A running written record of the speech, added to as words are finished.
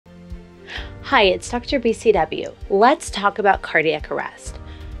Hi, it's Dr. BCW. Let's talk about cardiac arrest.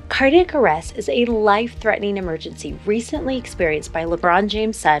 Cardiac arrest is a life-threatening emergency recently experienced by LeBron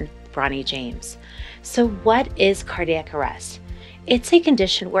James' son, Bronny James. So what is cardiac arrest? It's a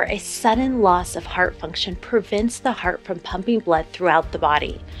condition where a sudden loss of heart function prevents the heart from pumping blood throughout the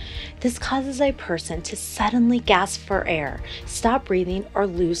body. This causes a person to suddenly gasp for air, stop breathing, or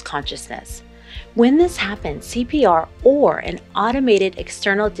lose consciousness. When this happens, CPR or an automated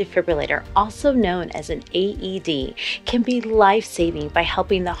external defibrillator, also known as an AED, can be life-saving by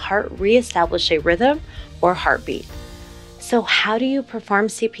helping the heart reestablish a rhythm or heartbeat. So how do you perform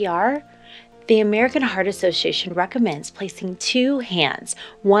CPR? The American Heart Association recommends placing two hands,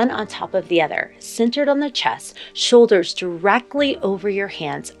 one on top of the other, centered on the chest, shoulders directly over your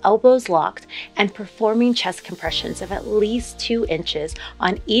hands, elbows locked, and performing chest compressions of at least 2 inches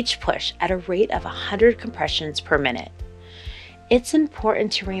on each push at a rate of 100 compressions per minute. It's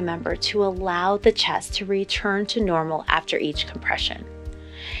important to remember to allow the chest to return to normal after each compression.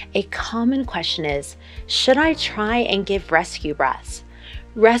 A common question is, should I try and give rescue breaths?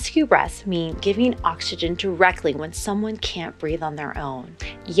 Rescue breaths mean giving oxygen directly when someone can't breathe on their own.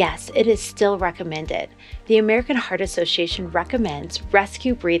 Yes, it is still recommended. The American Heart Association recommends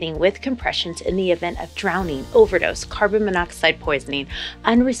rescue breathing with compressions in the event of drowning, overdose, carbon monoxide poisoning,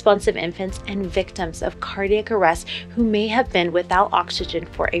 unresponsive infants, and victims of cardiac arrest who may have been without oxygen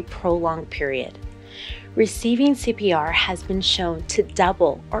for a prolonged period. Receiving CPR has been shown to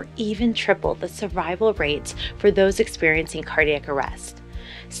double or even triple the survival rates for those experiencing cardiac arrest.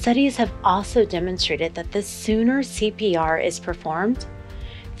 Studies have also demonstrated that the sooner CPR is performed,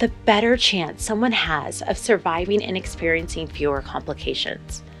 the better chance someone has of surviving and experiencing fewer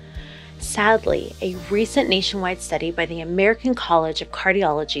complications. Sadly, a recent nationwide study by the American College of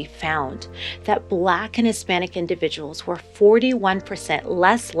Cardiology found that Black and Hispanic individuals were 41%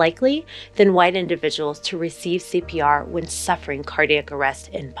 less likely than white individuals to receive CPR when suffering cardiac arrest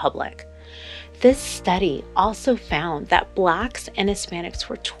in public. This study also found that Blacks and Hispanics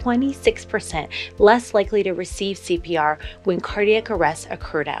were 26% less likely to receive CPR when cardiac arrest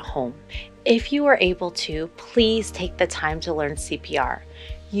occurred at home. If you are able to, please take the time to learn CPR.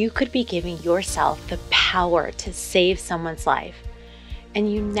 You could be giving yourself the power to save someone's life.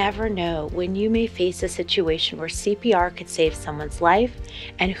 And you never know when you may face a situation where CPR could save someone's life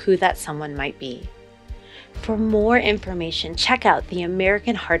and who that someone might be. For more information, check out the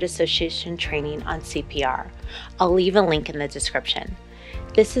American Heart Association training on CPR. I'll leave a link in the description.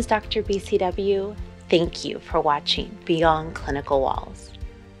 This is Dr. BCW. Thank you for watching Beyond Clinical Walls.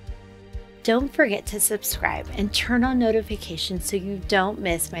 Don't forget to subscribe and turn on notifications so you don't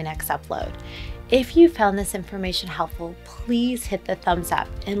miss my next upload. If you found this information helpful, please hit the thumbs up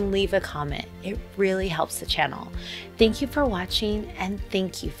and leave a comment. It really helps the channel. Thank you for watching and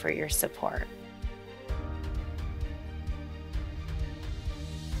thank you for your support.